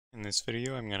In this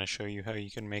video, I'm going to show you how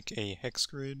you can make a hex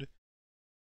grid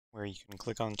where you can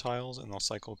click on tiles and they'll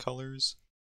cycle colors.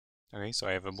 Okay, so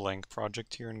I have a blank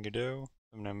project here in Godot.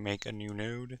 I'm going to make a new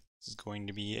node. This is going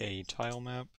to be a tile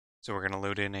map. So we're going to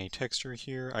load in a texture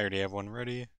here. I already have one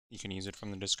ready. You can use it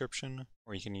from the description,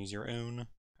 or you can use your own.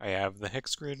 I have the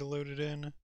hex grid loaded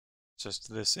in. It's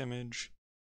just this image.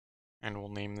 And we'll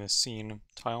name this scene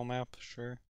Tilemap,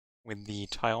 sure. With the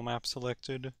Tilemap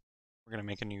selected, we're going to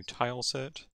make a new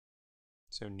Tileset.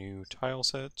 So new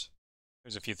Tileset.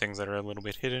 There's a few things that are a little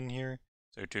bit hidden here.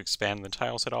 So to expand the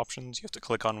tileset options, you have to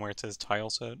click on where it says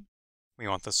tileset. We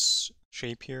want this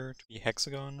shape here to be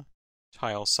hexagon.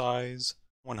 Tile size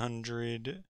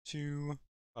 102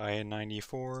 by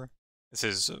 94. This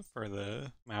is for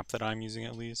the map that I'm using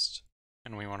at least.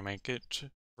 And we want to make it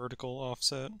vertical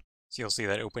offset. So you'll see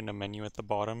that opened a menu at the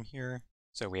bottom here.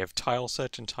 So we have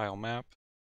tileset and tilemap.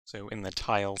 So in the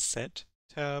tileset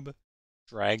tab,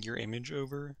 drag your image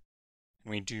over.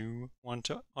 And we do want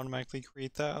to automatically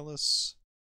create the atlas.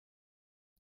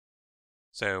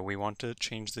 So we want to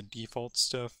change the default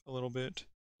stuff a little bit.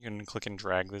 You can click and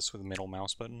drag this with the middle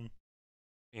mouse button.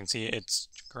 You can see it's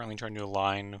currently trying to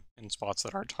align in spots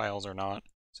that our tiles are not.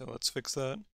 So let's fix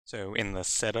that. So in the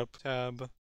setup tab,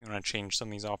 you want to change some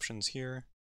of these options here.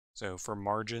 So for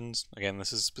margins, again,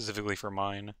 this is specifically for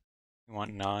mine. We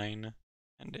want 9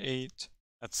 and 8.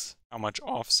 That's how much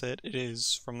offset it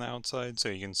is from the outside. So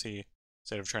you can see,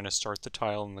 instead of trying to start the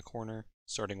tile in the corner,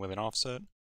 starting with an offset.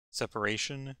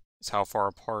 Separation is how far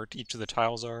apart each of the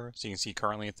tiles are. So you can see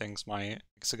currently it thinks my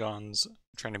hexagons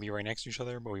are trying to be right next to each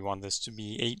other, but we want this to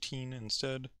be 18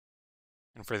 instead.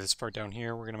 And for this part down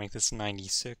here, we're going to make this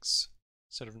 96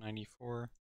 instead of 94.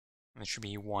 And it should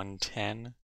be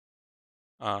 110.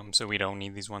 So we don't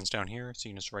need these ones down here, so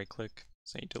you can just right click,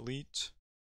 say delete.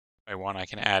 If I want, I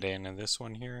can add in this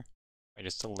one here by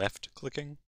just left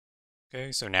clicking.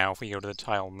 Okay, so now if we go to the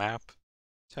tile map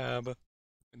tab with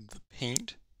the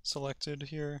paint selected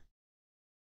here,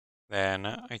 then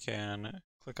I can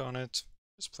click on it,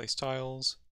 just place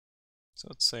tiles. So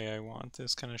let's say I want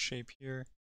this kind of shape here,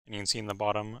 and you can see in the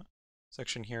bottom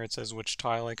section here it says which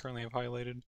tile I currently have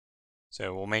highlighted.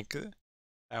 So we'll make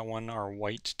that one our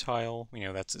white tile. We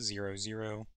know that's 0,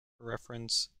 0 for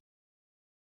reference.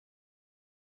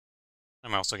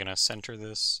 I'm also going to center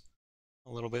this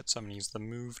a little bit, so I'm going to use the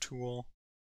move tool.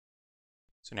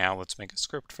 So now let's make a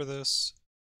script for this.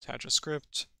 Attach a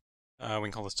script. We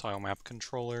can call this tilemap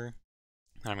controller.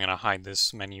 I'm going to hide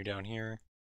this menu down here.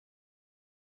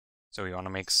 So we want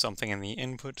to make something in the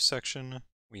input section.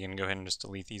 We can go ahead and just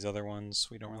delete these other ones.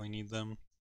 We don't really need them.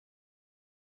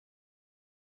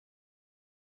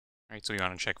 Alright, so we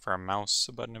want to check for a mouse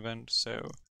button event. So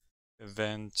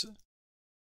event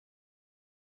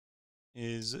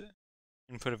is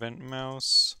input event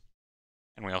mouse.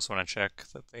 And we also want to check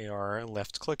that they are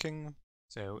left clicking.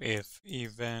 So if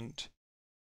event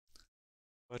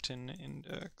button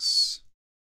index.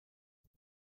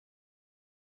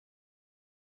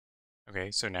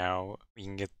 Okay, so now we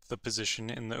can get the position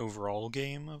in the overall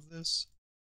game of this.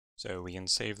 So we can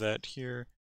save that here.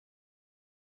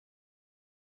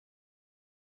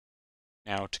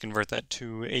 Now to convert that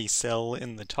to a cell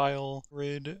in the tile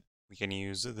grid, we can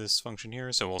use this function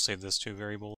here. So we'll save this to a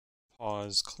variable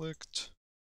pause clicked.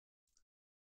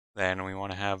 Then we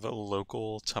want to have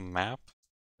local to map.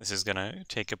 This is going to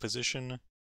take a position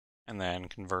and then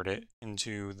convert it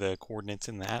into the coordinates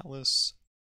in the atlas.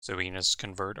 So we can just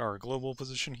convert our global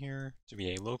position here to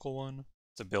be a local one.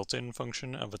 It's a built-in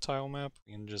function of a tile map.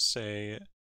 We can just say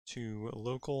to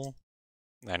local.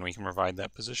 Then we can provide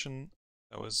that position.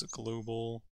 That was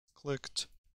global clicked.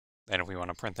 Then if we want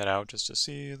to print that out just to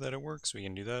see that it works, we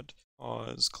can do that.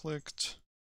 Pause clicked.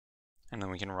 And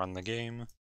then we can run the game.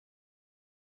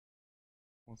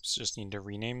 Whoops, just need to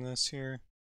rename this here.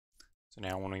 So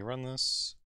now when we run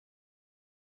this,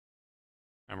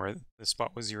 remember this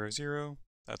spot was 0, 0.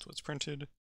 That's what's printed.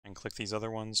 And click these other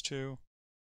ones too.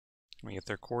 And we get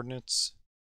their coordinates.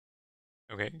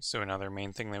 Okay, so another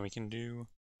main thing that we can do,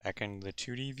 back in the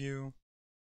 2D view,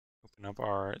 open up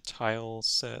our tile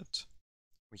set.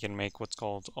 We can make what's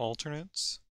called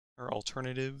alternates, or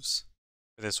alternatives.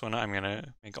 For this one, I'm going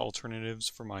to make alternatives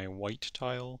for my white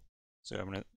tile. So I'm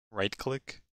going to right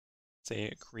click,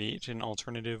 say create an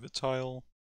alternative tile.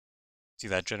 See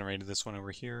that generated this one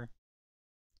over here.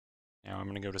 Now I'm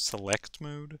going to go to select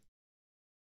mode.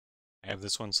 I have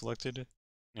this one selected.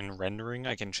 In rendering,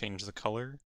 I can change the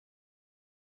color.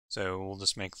 So we'll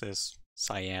just make this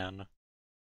cyan.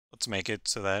 Let's make it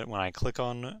so that when I click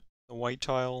on the white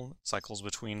tile, it cycles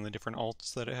between the different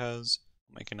alts that it has.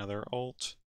 I'll make another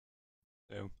alt.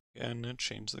 So again,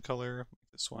 change the color.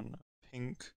 Make this one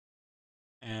pink.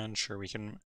 And sure, we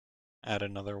can add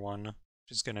another one,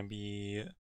 which is going to be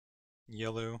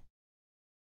yellow.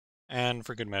 And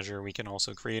for good measure, we can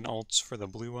also create alts for the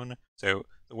blue one. So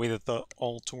the way that the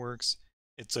alt works,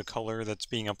 it's a color that's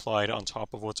being applied on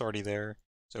top of what's already there.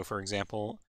 So for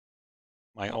example,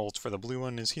 my alt for the blue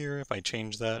one is here. If I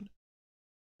change that,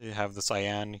 you have the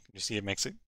cyan. You can see it makes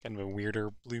it kind of a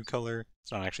weirder blue color.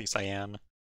 It's not actually cyan.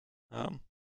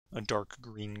 A dark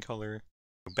green color.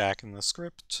 Go back in the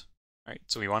script. Alright,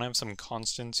 so we want to have some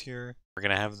constants here. We're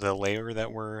going to have the layer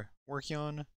that we're working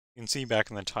on. You can see back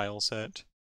in the Tileset,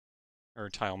 or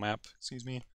Tilemap, excuse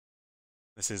me.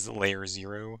 This is layer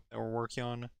 0 that we're working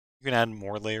on. You can add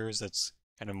more layers, that's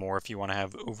kind of more if you want to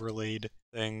have overlaid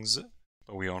things,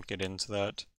 but we won't get into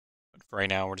that. But for right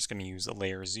now, we're just going to use a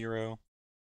layer 0.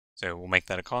 So we'll make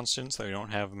that a constant so we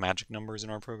don't have magic numbers in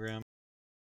our program.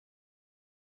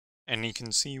 And you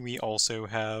can see we also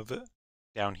have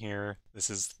down here, this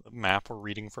is the map we're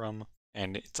reading from,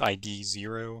 and it's ID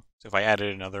 0. So if I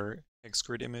added another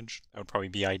hexgrid image, that would probably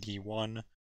be ID 1.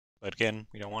 But again,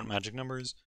 we don't want magic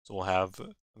numbers, so we'll have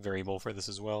a variable for this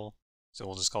as well. So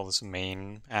we'll just call this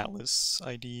main atlas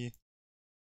ID.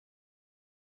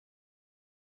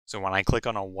 So when I click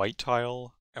on a white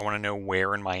tile, I want to know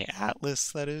where in my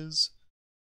atlas that is.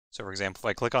 So for example, if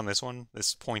I click on this one,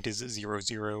 this point is 0,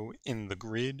 0 in the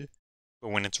grid, but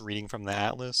when it's reading from the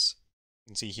atlas,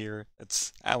 you can see here,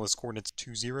 it's atlas coordinates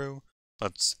 2, 0.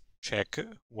 Let's check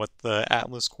what the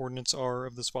atlas coordinates are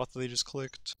of the spot that they just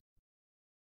clicked.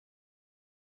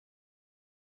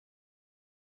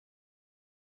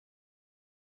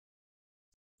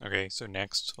 Okay, so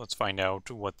next, let's find out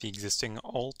what the existing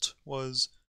alt was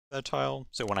for that tile.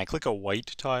 So when I click a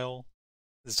white tile,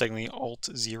 this is technically alt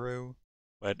 0,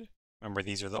 but remember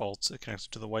these are the alts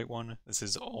connected to the white one. This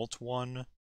is alt 1,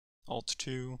 alt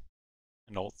 2,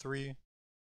 and alt 3.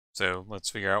 So let's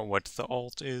figure out what the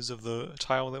alt is of the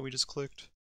tile that we just clicked.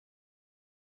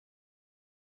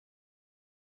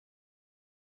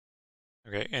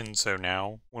 Okay, and so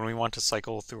now, when we want to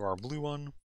cycle through our blue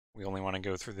one, we only want to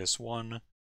go through this one.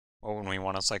 Well, when we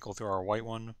want to cycle through our white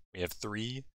one, we have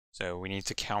 3, so we need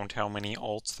to count how many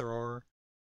alts there are.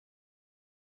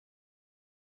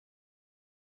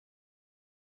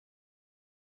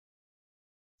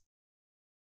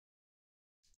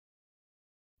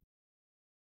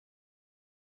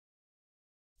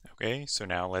 Okay, so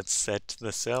now let's set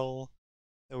the cell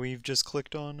that we've just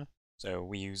clicked on. So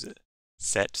we use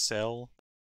set cell.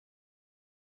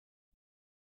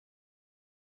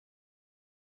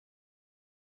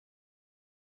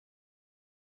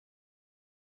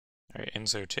 Alright, and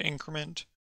so to increment,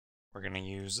 we're going to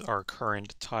use our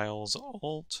current tile's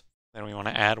alt. Then we want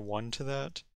to add 1 to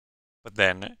that. But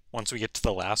then, once we get to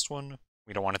the last one,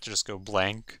 we don't want it to just go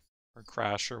blank or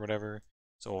crash or whatever.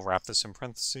 So we'll wrap this in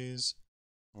parentheses.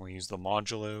 We'll use the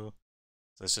modulo.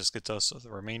 So this just gets us the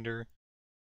remainder.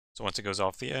 So once it goes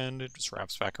off the end, it just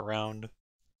wraps back around.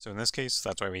 So in this case,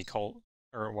 that's why we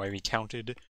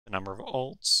counted the number of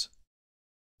alts.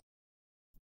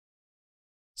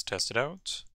 Let's test it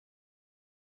out.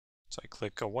 So I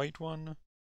click a white one,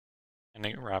 and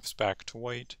it wraps back to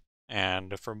white.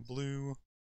 And for blue,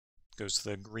 it goes to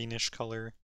the greenish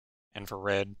color. And for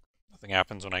red, nothing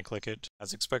happens when I click it,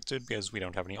 as expected, because we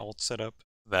don't have any alts set up.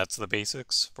 That's the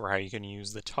basics for how you can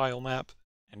use the Tilemap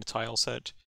and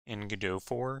Tileset in Godot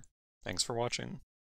 4. Thanks for watching.